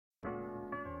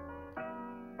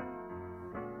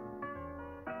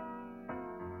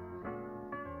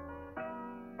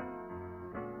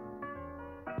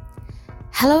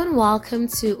Hello and welcome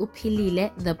to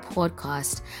Uphilile, the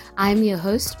podcast. I'm your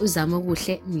host,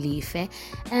 Uzamoguhle Mlife,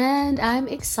 and I'm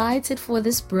excited for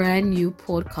this brand new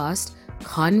podcast,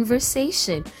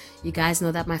 Conversation. You guys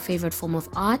know that my favorite form of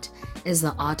art is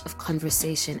the art of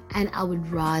conversation, and I would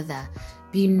rather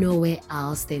be nowhere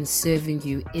else than serving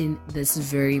you in this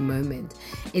very moment.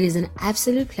 It is an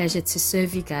absolute pleasure to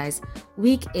serve you guys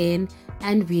week in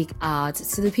and week out.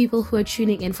 To the people who are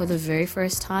tuning in for the very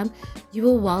first time, you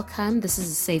are welcome. This is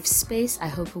a safe space. I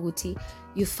hope Uguti,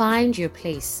 you find your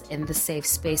place in the safe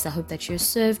space. I hope that you're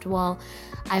served well.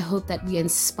 I hope that we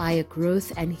inspire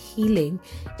growth and healing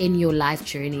in your life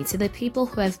journey. To the people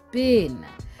who have been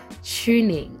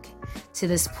tuning to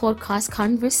this podcast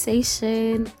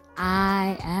conversation,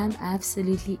 I am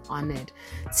absolutely honored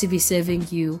to be serving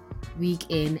you week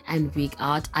in and week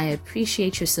out. I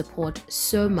appreciate your support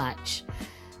so much.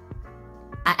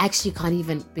 I actually can't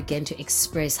even begin to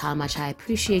express how much I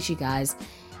appreciate you guys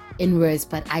in words,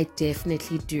 but I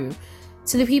definitely do.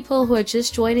 To the people who are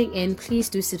just joining in, please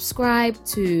do subscribe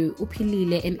to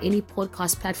Uphilile in any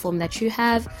podcast platform that you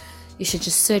have. You should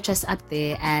just search us up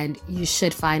there and you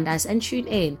should find us and tune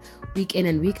in week in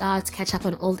and week out, catch up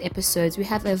on old episodes. We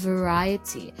have a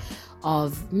variety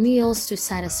of meals to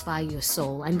satisfy your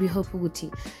soul, and we hope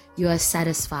Uguti, you are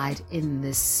satisfied in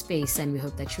this space, and we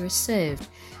hope that you are served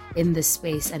in this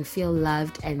space and feel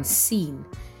loved and seen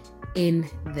in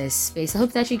this space. I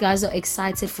hope that you guys are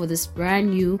excited for this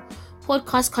brand new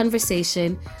podcast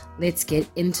conversation. Let's get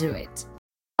into it.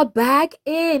 Back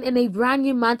in a brand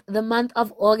new month, the month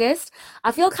of August.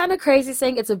 I feel kind of crazy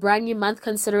saying it's a brand new month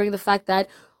considering the fact that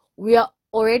we are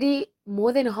already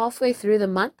more than halfway through the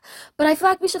month, but I feel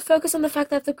like we should focus on the fact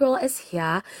that the girl is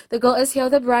here. The girl is here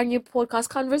with a brand new podcast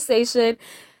conversation,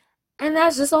 and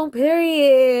that's just on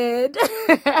period.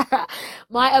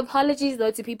 My apologies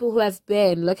though to people who have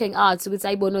been looking out to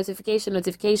Utaibo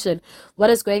notification.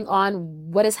 What is going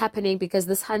on? What is happening? Because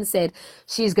this hun said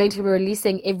she's going to be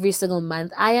releasing every single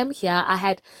month. I am here. I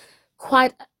had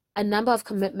quite a number of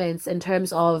commitments in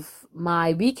terms of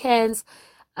my weekends.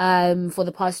 For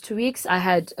the past 2 weeks, I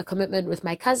had a commitment with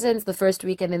my cousins the first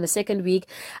week, and then the second week,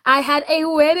 I had a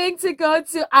wedding to go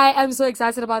to. I am so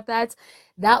excited about that.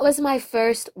 That was my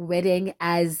first wedding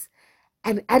as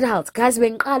an adult. Guys,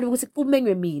 when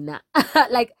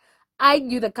like I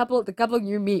knew the couple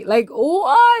knew me. Like,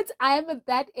 what? I am at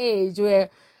that age where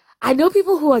I know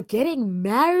people who are getting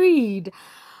married.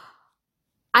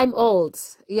 I'm old.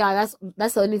 Yeah,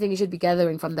 that's the only thing you should be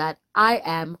gathering from that. I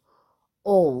am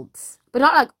old. But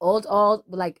not like old,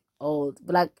 but like old.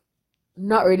 But like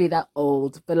not really that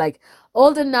old. But like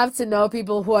old enough to know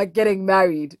people who are getting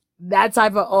married. That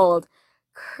type of old.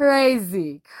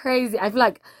 Crazy. I feel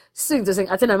like soon to sing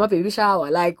I think I'm a baby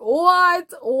shower. Like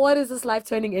what is this life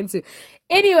turning into?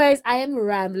 Anyways, I am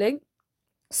rambling.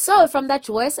 So from that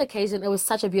joyous occasion, it was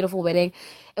such a beautiful wedding.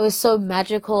 It was so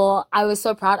magical. I was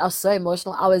so proud. I was so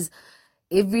emotional. I was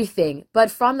everything. But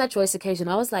from that joyous occasion,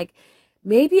 I was like,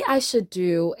 maybe I should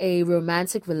do a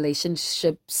romantic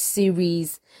relationship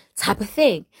series type of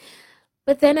thing.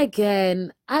 But then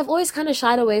again, I've always kind of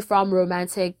shied away from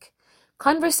romantic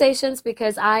conversations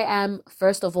because I am,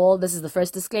 first of all, this is the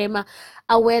first disclaimer,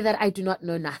 aware that I do not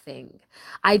know nothing.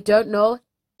 I don't know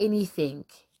anything.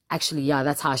 Actually, yeah,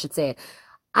 that's how I should say it.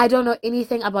 I don't know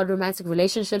anything about romantic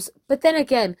relationships. But then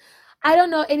again, I don't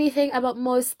know anything about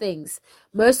most things.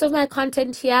 Most of my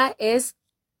content here is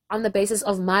on the basis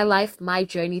of my life, my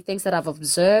journey, things that I've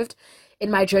observed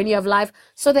in my journey of life.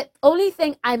 So the only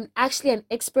thing I'm actually an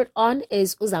expert on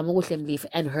is Uzamoguhle Mlife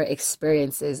and her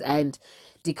experiences and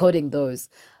decoding those.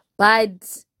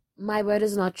 But my word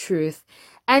is not truth.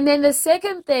 And then the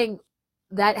second thing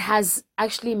that has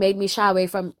actually made me shy away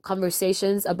from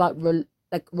conversations about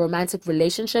romantic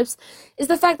relationships is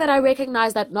the fact that I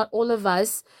recognize that not all of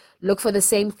us look for the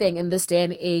same thing in this day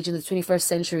and age in the 21st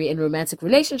century in romantic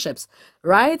relationships,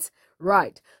 right?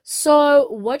 Right. So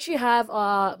what you have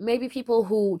are maybe people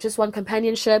who just want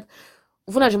companionship,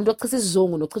 or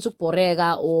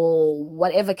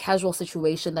whatever casual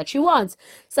situation that you want.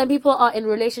 Some people are in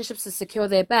relationships to secure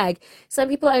their bag. Some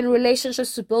people are in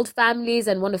relationships to build families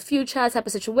and want a future type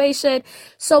of situation.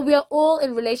 So we are all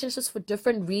in relationships for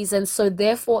different reasons. So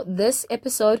therefore, this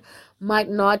episode might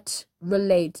not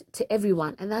relate to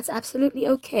everyone. And that's absolutely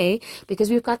okay because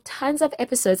we've got tons of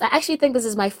episodes. I actually think this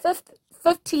is my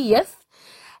 50th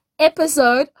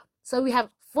episode. So we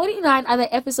have 49 other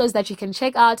episodes that you can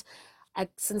check out. I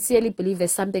sincerely believe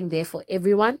there's something there for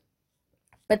everyone,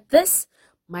 but this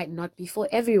might not be for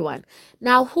everyone.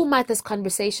 Now, who might this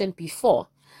conversation be for?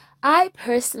 I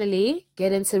personally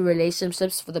get into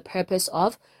relationships for the purpose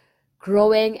of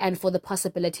growing and for the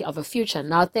possibility of a future.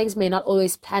 Now, things may not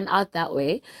always pan out that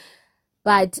way,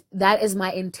 but that is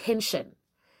my intention.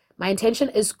 My intention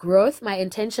is growth. My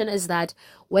intention is that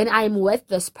when I'm with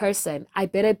this person, I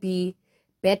better be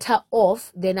better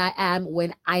off than I am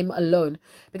when I'm alone.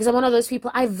 Because I'm one of those people,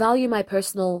 I value my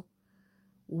personal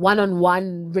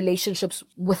one-on-one relationships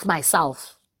with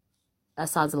myself. That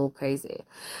sounds a little crazy.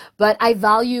 But I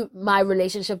value my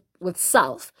relationship with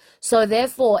self. So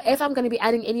therefore, if I'm going to be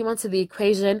adding anyone to the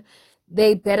equation,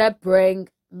 they better bring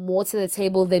more to the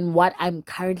table than what I'm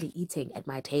currently eating at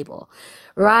my table.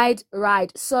 Right,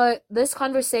 right. So this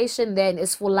conversation then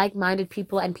is for like-minded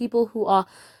people and people who are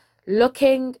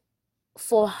looking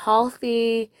for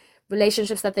healthy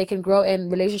relationships that they can grow in,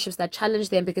 relationships that challenge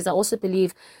them, because I also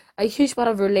believe a huge part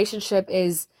of a relationship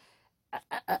is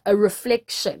a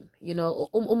reflection, you know,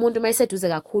 umuntu mayeseduze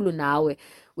kakhulu nawe,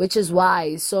 which is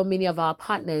why so many of our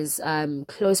partners,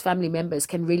 close family members,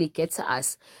 can really get to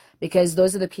us, because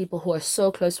those are the people who are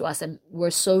so close to us and we're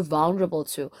so vulnerable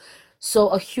to. So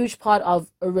a huge part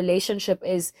of a relationship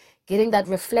is getting that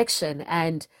reflection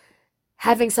and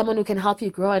having someone who can help you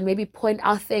grow and maybe point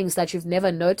out things that you've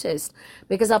never noticed.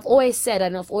 Because I've always said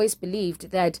and I've always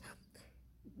believed that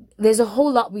there's a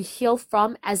whole lot we heal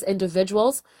from as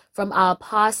individuals, from our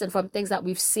past and from things that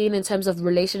we've seen in terms of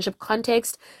relationship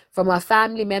context, from our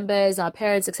family members, our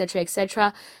parents, etc.,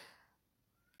 etc.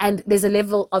 And there's a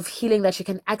level of healing that you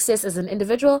can access as an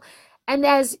individual. And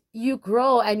as you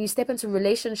grow and you step into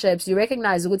relationships, you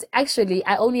recognize, what actually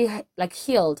I only like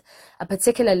healed a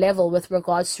particular level with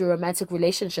regards to romantic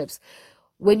relationships.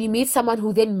 When you meet someone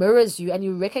who then mirrors you and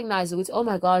you recognize, oh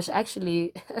my gosh,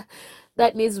 actually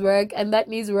that needs work and that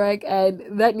needs work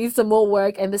and that needs some more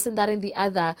work and this and that and the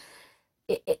other.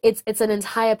 It's an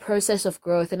entire process of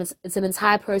growth, and it's an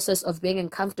entire process of being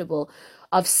uncomfortable,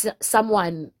 of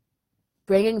someone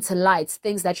bringing to light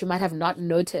things that you might have not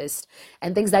noticed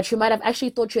and things that you might have actually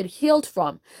thought you had healed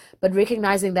from, but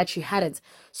recognizing that you hadn't.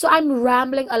 So I'm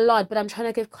rambling a lot, but I'm trying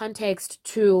to give context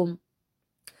to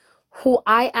who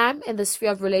I am in the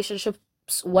sphere of relationships,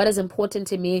 what is important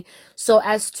to me, so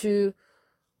as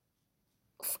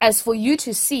for you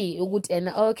to see, and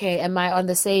okay, am I on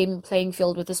the same playing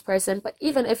field with this person? But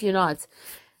even if you're not,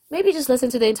 maybe just listen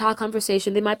to the entire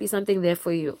conversation. There might be something there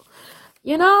for you.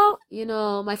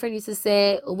 My friend used to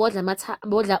say,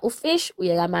 "Ubodla ufish,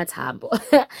 uyeka mathambo,"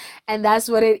 and that's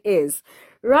what it is,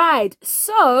 right?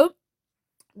 So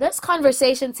this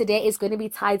conversation today is going to be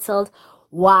titled,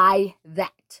 "Why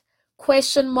That?"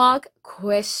 Question mark,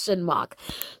 question mark.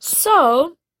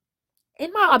 So,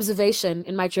 in my observation,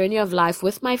 in my journey of life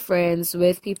with my friends,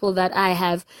 with people that I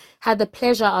have had the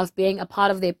pleasure of being a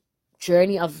part of their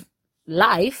journey of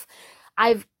life,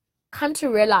 I've come to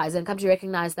realize and come to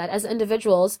recognize that as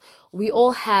individuals, we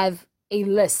all have a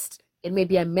list. It may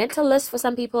be a mental list for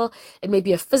some people, it may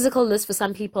be a physical list for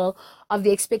some people, of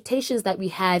the expectations that we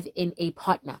have in a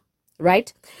partner,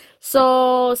 right?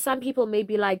 So some people may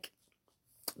be like,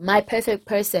 my perfect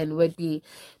person would be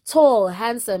tall,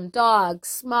 handsome, dark,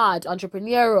 smart,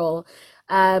 entrepreneurial,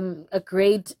 a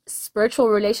great spiritual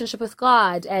relationship with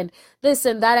God, and this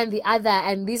and that and the other.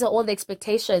 And these are all the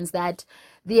expectations that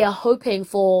they are hoping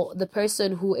for the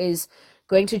person who is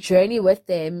going to journey with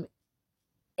them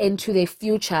into their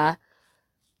future,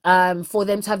 for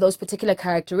them to have those particular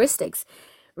characteristics.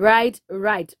 Right,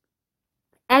 right.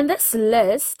 And this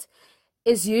list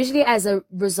is usually as a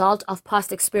result of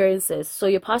past experiences. So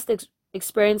your past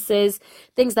experiences,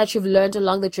 things that you've learned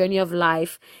along the journey of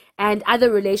life, and other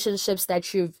relationships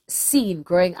that you've seen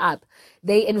growing up,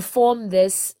 they inform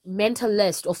this mental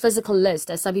list or physical list,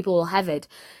 as some people will have it.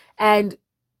 And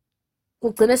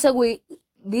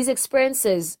these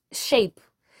experiences shape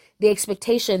the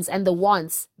expectations and the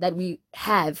wants that we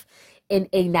have in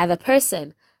another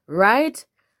person, right?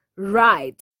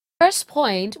 Right. First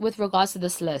point with regards to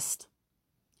this list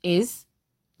is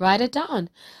write it down.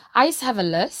 I used to have a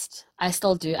list. I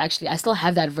still do, actually. I still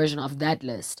have that version of that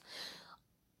list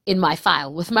in my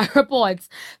file with my reports,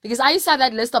 because I used to have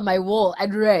that list on my wall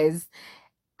at res.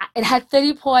 It had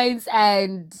 30 points,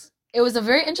 and it was a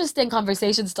very interesting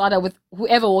conversation starter with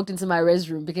whoever walked into my res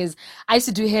room, because I used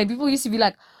to do hair and people used to be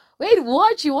like, wait,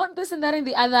 what? You want this and that and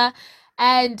the other?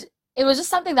 And it was just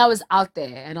something that was out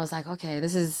there. And I was like, okay,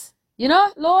 this is,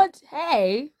 Lord,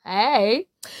 hey.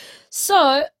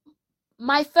 So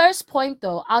my first point,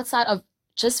 though, outside of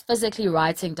just physically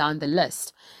writing down the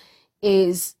list,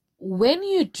 is when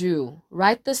you do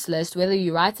write this list, whether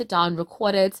you write it down,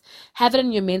 record it, have it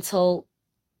in your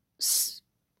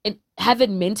have it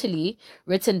mentally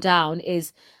written down,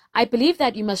 is I believe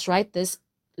that you must write this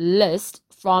list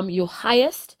from your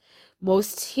highest,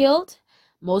 most healed,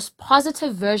 most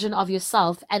positive version of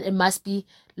yourself, and it must be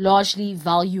largely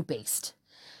value based.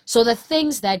 So the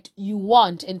things that you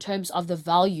want in terms of the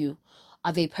value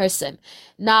of a person.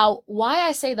 Now, why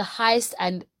I say the highest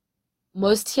and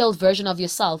most healed version of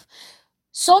yourself,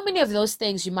 so many of those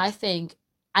things you might think,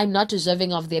 I'm not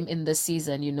deserving of them in this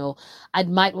season, you know. I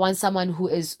might want someone who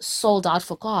is sold out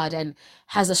for God and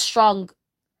has a strong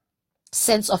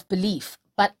sense of belief,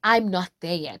 but I'm not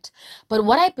there yet. But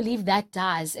what I believe that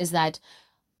does is that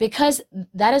because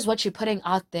that is what you're putting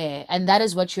out there and that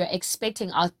is what you're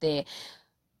expecting out there,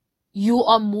 you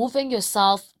are moving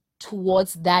yourself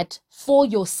towards that for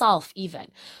yourself,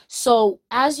 even. So,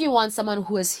 as you want someone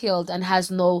who is healed and has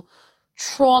no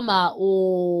trauma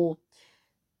or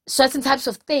certain types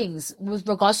of things with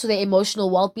regards to their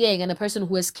emotional well-being, and a person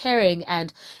who is caring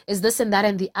and is this and that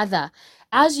and the other,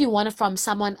 as you want it from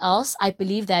someone else, I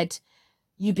believe that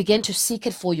you begin to seek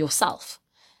it for yourself.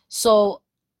 So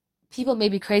people may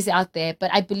be crazy out there,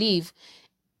 but I believe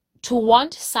to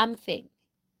want something,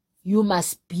 you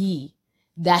must be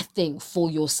that thing for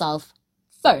yourself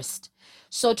first.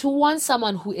 So to want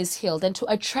someone who is healed and to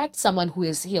attract someone who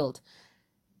is healed,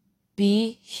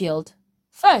 be healed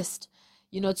first.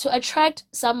 You know, to attract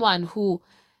someone who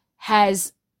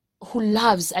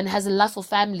loves and has a love for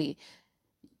family,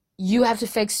 you have to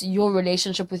fix your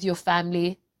relationship with your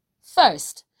family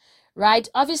first, right?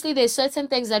 Obviously, there's certain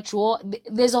things that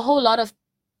there's a whole lot of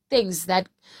things that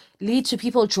lead to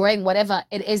people drawing whatever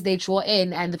it is they draw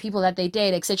in and the people that they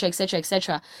date, etc., etc.,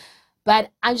 etc. But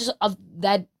I'm just of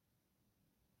that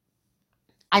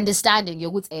understanding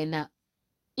yokuthi ena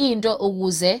into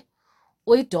ukuze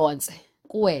uyidonse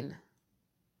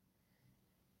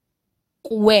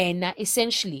kuwena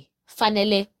essentially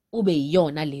fanele ube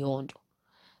yona leyo nto,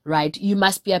 right? You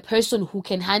must be a person who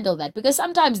can handle that, because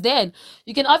sometimes then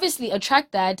you can obviously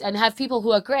attract that and have people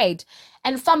who are great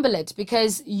and fumble it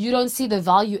because you don't see the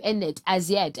value in it as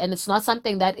yet, and it's not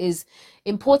something that is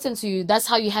important to you. That's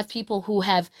how you have people who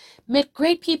have met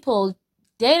great people,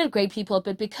 dated great people,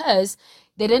 but because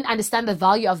they didn't understand the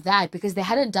value of that, because they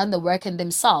hadn't done the work in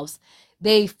themselves,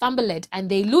 they fumble it and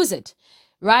they lose it.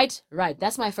 Right?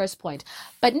 That's my first point.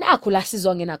 But now,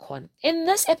 in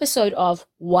this episode of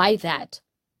Why That,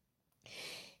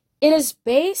 it is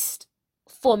based,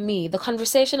 for me, the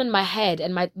conversation in my head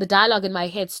and the dialogue in my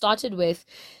head started with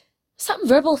some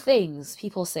verbal things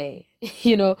people say.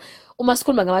 You know,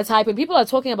 type, and people are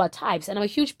talking about types, and I'm a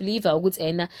huge believer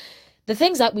the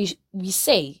things that we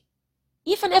say,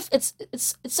 even if it's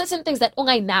certain things that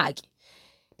ungayinaki,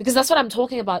 because that's what I'm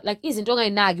talking about. Like, isn't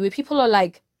ungayinaki, where people are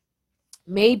like,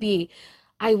 maybe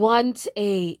I want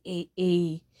a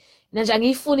nanje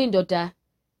angiyifuni indoda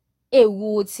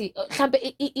ewuthi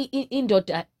mhlambe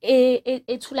indoda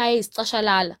ethulayo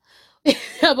izicashalala,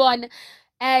 yabona.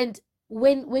 And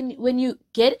when you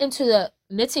get into the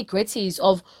nitty-gritties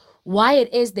of why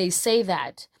it is they say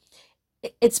that,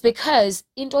 it's because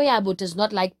into yabo does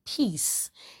not like peace,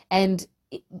 and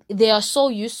they are so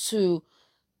used to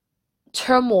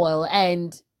turmoil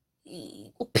and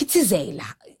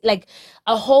like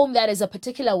a home that is a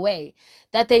particular way,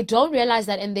 that they don't realize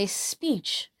that in their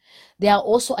speech they are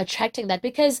also attracting that.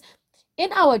 Because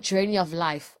in our journey of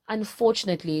life,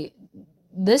 unfortunately,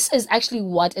 this is actually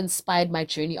what inspired my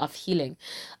journey of healing.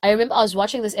 I remember I was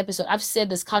watching this episode. I've said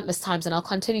this countless times and I'll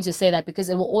continue to say that because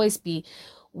it will always be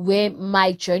where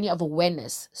my journey of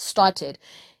awareness started.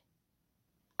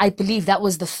 I believe that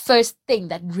was the first thing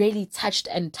that really touched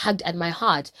and tugged at my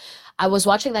heart. I was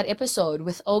watching that episode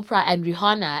with Oprah and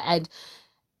Rihanna, and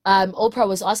Oprah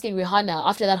was asking Rihanna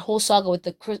after that whole saga with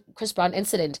the Chris Brown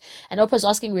incident, and Oprah was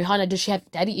asking Rihanna, did she have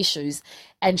daddy issues?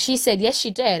 And she said, yes, she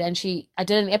did. And I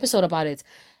did an episode about it.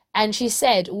 And she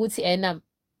said,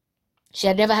 she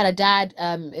had never had a dad,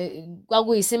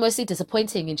 mostly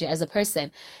disappointing as a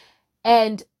person.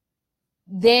 And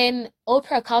then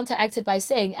Oprah counteracted by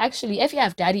saying, actually, if you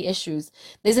have daddy issues,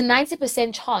 there's a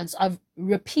 90% chance of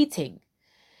repeating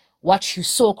what you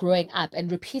saw growing up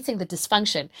and repeating the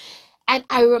dysfunction. And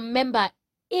I remember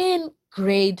in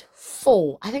grade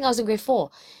 4, I think I was in grade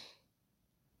 4,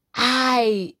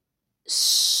 I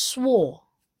swore.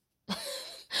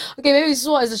 Okay, maybe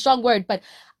swore is a strong word, but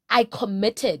I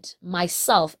committed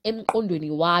myself in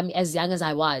Unduni Wami as young as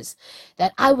I was,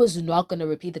 that I was not going to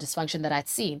repeat the dysfunction that I'd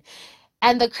seen.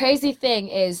 And the crazy thing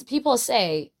is,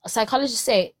 psychologists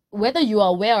say, whether you are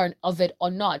aware of it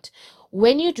or not,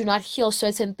 when you do not heal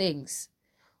certain things,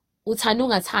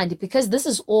 because this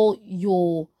is all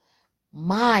your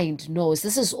mind knows,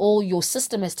 this is all your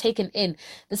system has taken in,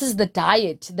 this is the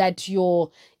diet that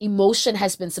your emotion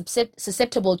has been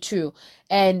susceptible to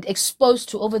and exposed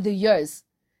to over the years,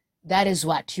 that is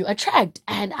what you attract.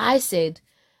 And I said,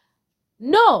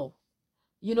 No,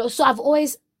 so I've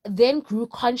always then grew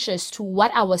conscious to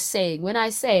what I was saying when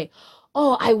I say,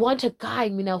 oh, I want a guy,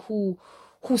 who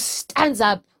stands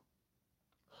up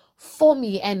for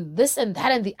me and this and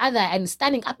that and the other, and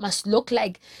standing up must look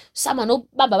like someone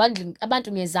abantu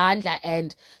ngezandla,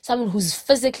 and someone who's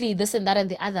physically this and that and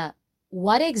the other.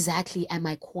 What exactly am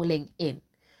I calling in?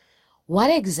 What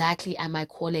exactly am I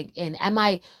calling in? Am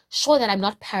I sure that I'm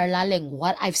not paralleling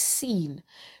what I've seen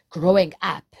growing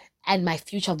up and my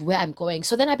future of where I'm going?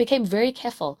 So then I became very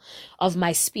careful of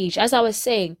my speech. As I was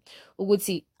saying,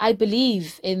 Uguti, I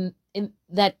believe in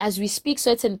that as we speak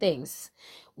certain things,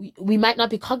 we might not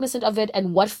be cognizant of it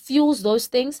and what fuels those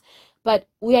things, but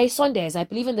we are Sundays. I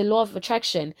believe in the law of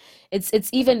attraction. It's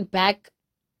even back,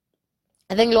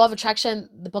 I think law of attraction,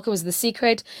 the book was The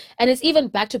Secret, and it's even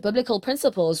back to biblical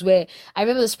principles where I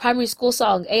remember this primary school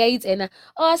song, and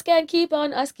ask and keep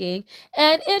on asking,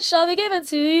 and it shall be given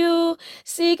to you.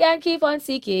 Seek and keep on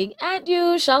seeking, and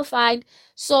you shall find.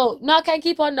 So knock and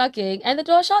keep on knocking, and the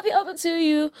door shall be open to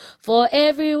you. For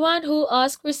everyone who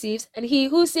asks receives, and he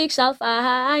who seeks shall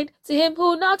find. To him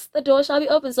who knocks, the door shall be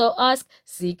open. So ask,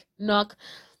 seek, knock.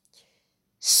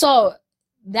 So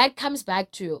that comes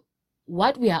back to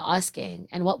what we are asking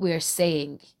and what we are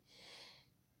saying.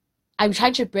 I'm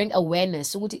trying to bring awareness.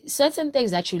 So certain things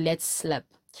that you let slip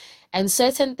and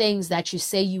certain things that you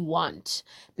say you want,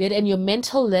 be it in your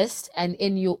mental list and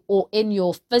in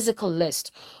your physical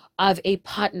list of a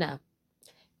partner,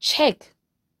 check.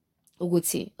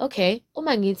 Uguti, okay,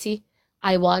 umangiti,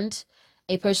 I want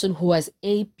a person who has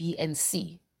A, B, and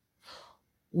C.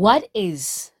 What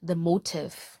is the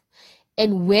motive?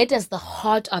 And where does the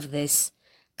heart of this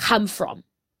come from?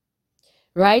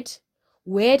 Right?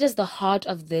 Where does the heart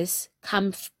of this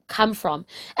come from?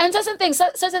 And certain things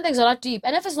are not deep.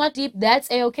 And if it's not deep,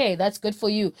 that's a-okay. That's good for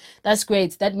you. That's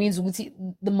great. That means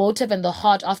the motive and the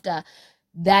heart after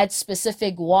that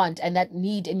specific want and that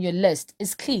need in your list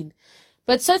is clean.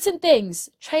 But certain things,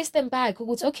 trace them back.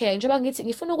 Okay, njengoba ngithi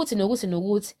ngifuna ukuthi nokuthi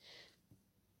nokuthi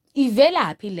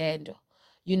ivelaphi lento.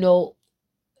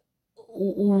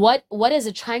 What is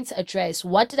it trying to address?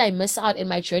 What did I miss out in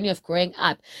my journey of growing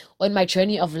up or in my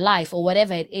journey of life or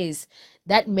whatever it is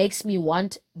that makes me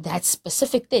want that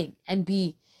specific thing and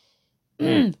be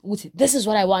this is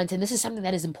what I want and this is something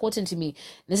that is important to me.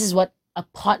 This is what a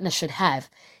partner should have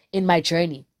in my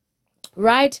journey.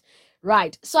 Right?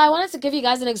 Right. So I wanted to give you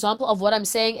guys an example of what I'm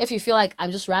saying if you feel like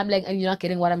I'm just rambling and you're not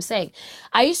getting what I'm saying.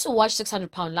 I used to watch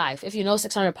 600 Pound Life. If you know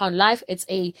 600 Pound Life, it's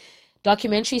a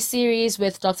documentary series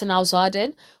with Dr.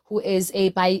 Nalzadin, who is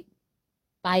a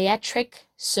bariatric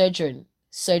surgeon.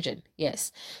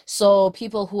 Yes. So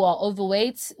people who are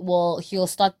overweight he'll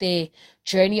start their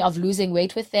journey of losing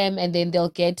weight with them, and then they'll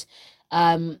get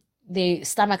their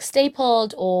stomach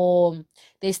stapled or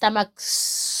their stomach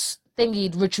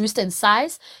thingy reduced in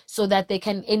size so that they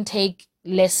can intake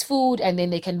less food and then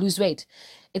they can lose weight.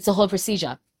 It's a whole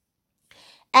procedure.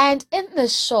 And in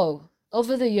this show,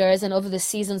 over the years and over the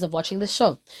seasons of watching the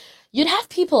show, you'd have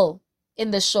people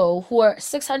in the show who are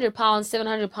 600 pounds,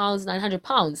 700 pounds, 900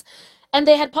 pounds, and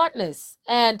they had partners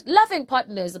and loving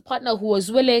partners, a partner who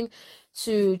was willing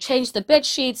to change the bed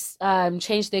sheets,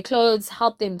 change their clothes,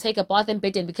 help them take a bath and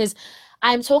bed in, because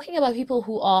I'm talking about people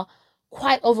who are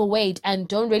quite overweight and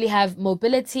don't really have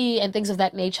mobility and things of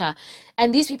that nature.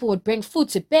 And these people would bring food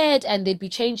to bed and they'd be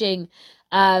changing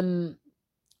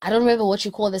I don't remember what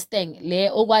you call this thing, le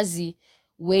ogwazi,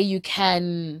 where you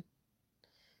can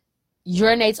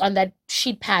urinate on that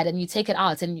sheet pad and you take it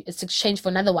out and it's exchanged for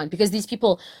another one, because these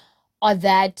people are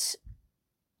that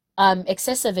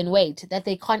excessive in weight that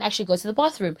they can't actually go to the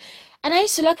bathroom. And I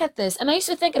used to look at this and I used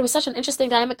to think it was such an interesting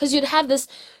dynamic, because you'd have this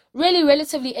really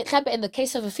relatively, in the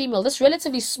case of a female, this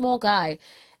relatively small guy,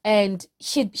 and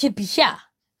he'd be here,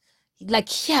 like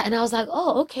here, and I was like,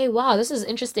 oh, okay, wow, this is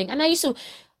interesting. And I used to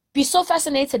be so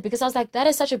fascinated because I was like, that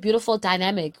is such a beautiful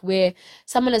dynamic where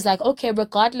someone is like, okay,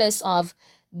 regardless of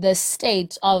the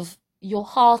state of your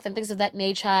health and things of that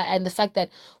nature, and the fact that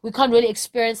we can't really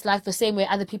experience life the same way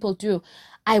other people do,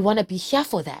 I want to be here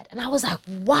for that. And I was like,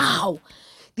 wow,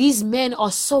 these men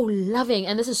are so loving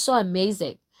and this is so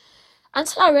amazing.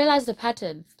 Until I realized the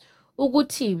pattern.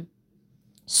 Uguti,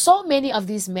 so many of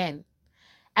these men,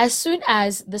 as soon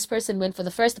as this person went for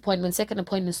the first appointment, second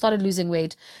appointment, started losing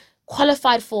weight,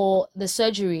 qualified for the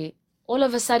surgery, all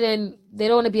of a sudden they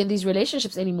don't want to be in these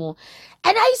relationships anymore.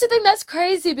 And I used to think that's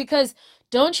crazy, because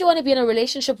don't you want to be in a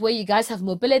relationship where you guys have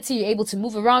mobility, you're able to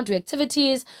move around, do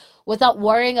activities without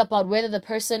worrying about whether the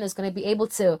person is going to be able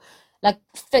to like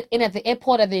fit in at the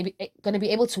airport? Are they going to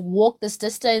be able to walk this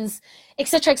distance,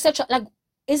 etc., etc.? Like,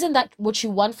 isn't that what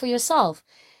you want for yourself?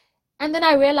 And then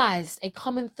I realized a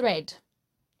common thread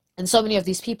and so many of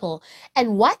these people.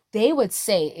 And what they would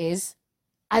say is,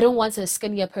 I don't want a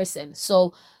skinnier person.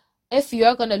 So if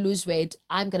you're going to lose weight,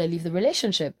 I'm going to leave the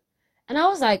relationship. And I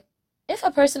was like, if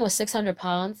a person was 600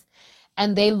 pounds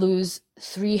and they lose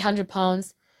 300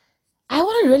 pounds, I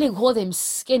wouldn't really call them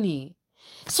skinny.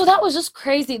 So that was just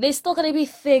crazy. They're still going to be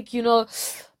thick,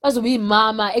 as we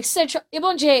mama, etc.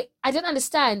 Ibonje, I didn't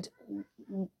understand,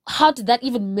 how did that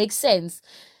even make sense?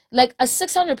 Like a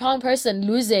 600-pound person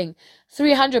losing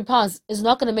 300 pounds is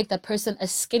not going to make that person a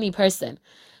skinny person.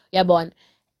 Yeah, bon.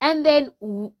 And then,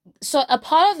 so a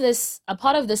part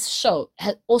of this show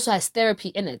also has therapy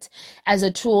in it as a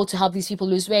tool to help these people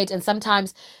lose weight. And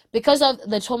sometimes, because of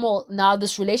the turmoil now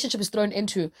this relationship is thrown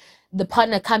into, the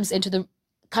partner comes into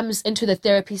the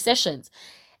therapy sessions.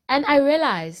 And I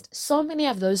realized so many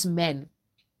of those men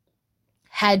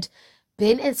had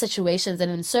been in situations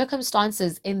and in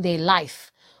circumstances in their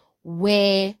life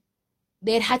where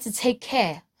they'd had to take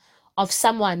care of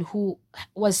someone who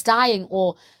was dying,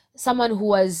 or someone who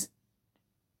was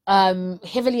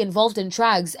heavily involved in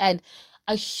drugs, and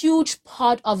a huge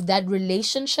part of that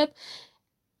relationship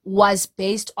was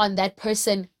based on that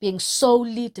person being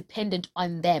solely dependent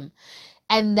on them.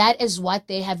 And that is what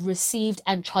they have received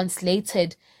and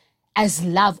translated as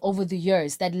love over the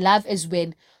years. That love is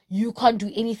when you can't do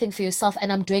anything for yourself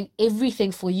and I'm doing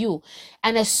everything for you.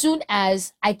 And as soon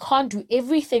as I can't do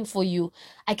everything for you,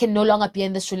 I can no longer be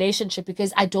in this relationship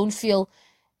because I don't feel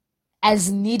as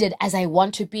needed as I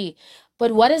want to be.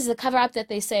 But what is the cover up that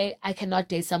they say? I cannot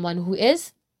date someone who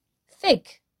is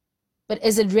thick. But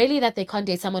is it really that they can't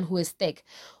date someone who is thick?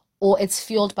 Or it's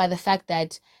fueled by the fact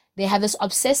that they have this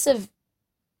obsessive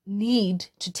need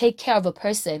to take care of a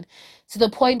person to the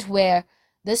point where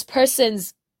this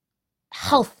person's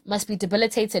health must be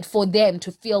debilitated for them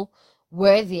to feel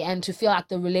worthy and to feel like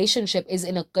the relationship is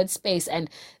in a good space and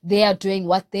they are doing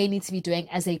what they need to be doing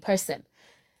as a person.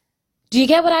 Do you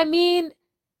get what I mean?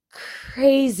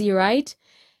 Crazy, right?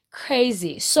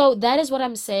 Crazy. So that is what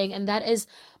I'm saying, and that is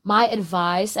my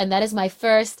advice, and that is my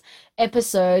first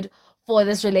episode for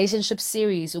this relationship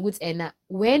series. And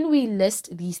when we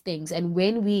list these things and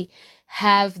when we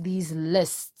have these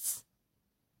lists,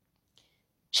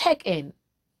 check in.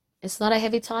 It's not a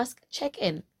heavy task. Check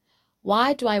in.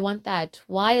 Why do I want that?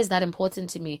 Why is that important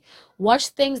to me? Watch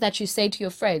things that you say to your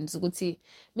friends. Like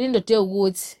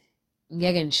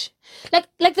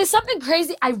there's something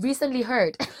crazy I recently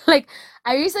heard. Like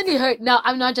I recently heard, now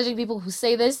I'm not judging people who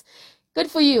say this. Good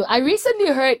for you. I recently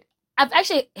heard, I've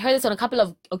actually heard this on a couple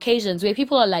of occasions where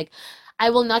people are like, I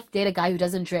will not date a guy who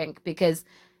doesn't drink because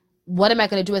what am I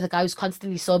going to do with a guy who's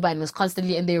constantly sober and was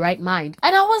constantly in their right mind?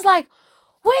 And I was like,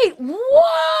 wait,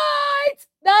 what?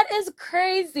 That is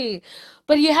crazy.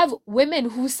 But you have women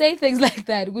who say things like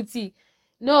that. Ukuthi,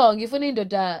 no, ngifuna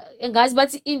indoda, ngazi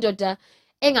bathi indoda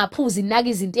engaphuzi inaka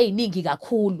izinto eziningi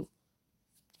kakhulu.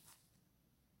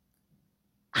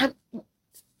 And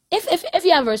if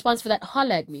you have a response for that,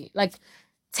 holler at me. Like,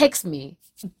 text me,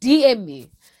 DM me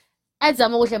at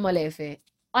Zamakuhle Molefe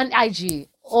on IG,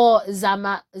 or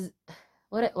Zama.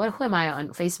 What who am I on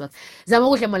Facebook?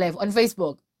 Zamakuhle Molefe on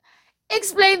Facebook.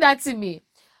 Explain that to me.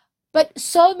 But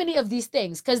so many of these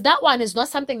things, because that one is not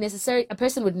something necessary a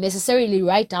person would necessarily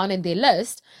write down in their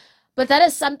list, but that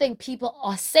is something people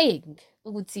are saying.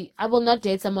 Ukuthi, I will not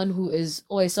date someone who is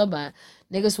always sober.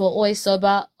 Niggas will always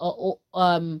sober, or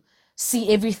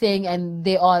see everything and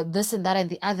they are this and that and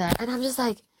the other. And I'm just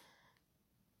like,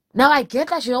 now I get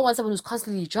that you don't want someone who's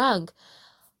constantly drunk,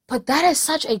 but that is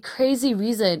such a crazy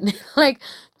reason, like,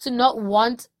 to not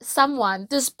want someone,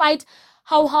 despite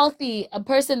how healthy a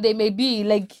person they may be.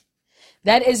 Like,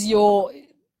 that is your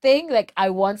thing. Like, I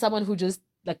want someone who just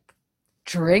like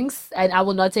drinks and I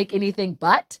will not take anything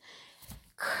but.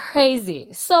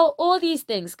 Crazy. So all these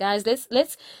things, guys,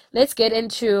 let's get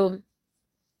into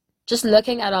just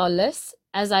looking at our list.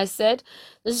 As I said,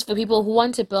 this is for people who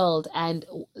want to build and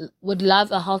would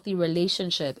love a healthy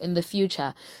relationship in the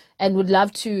future and would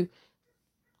love to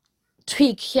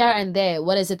tweak here and there.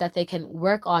 What is it that they can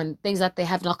work on? Things that they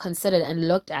have not considered and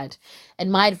looked at.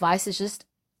 And my advice is just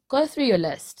go through your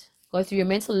list. Go through your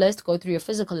mental list. Go through your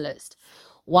physical list.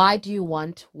 Why do you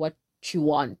want what you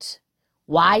want?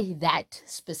 Why that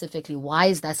specifically? Why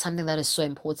is that something that is so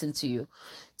important to you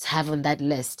to have on that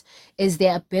list? Is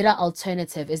there a better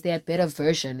alternative? Is there a better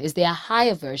version? Is there a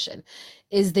higher version?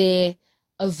 Is there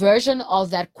a version of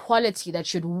that quality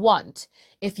that you'd want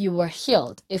if you were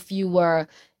healed, if you were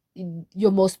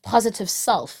your most positive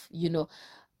self,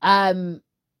 Um,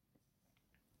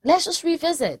 let's just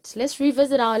revisit. Let's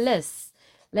revisit our list.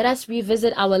 Let us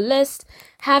revisit our list.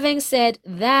 Having said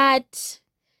that,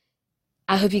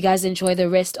 I hope you guys enjoy the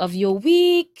rest of your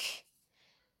week.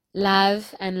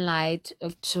 Love and light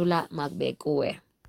of Chula Magbekwe.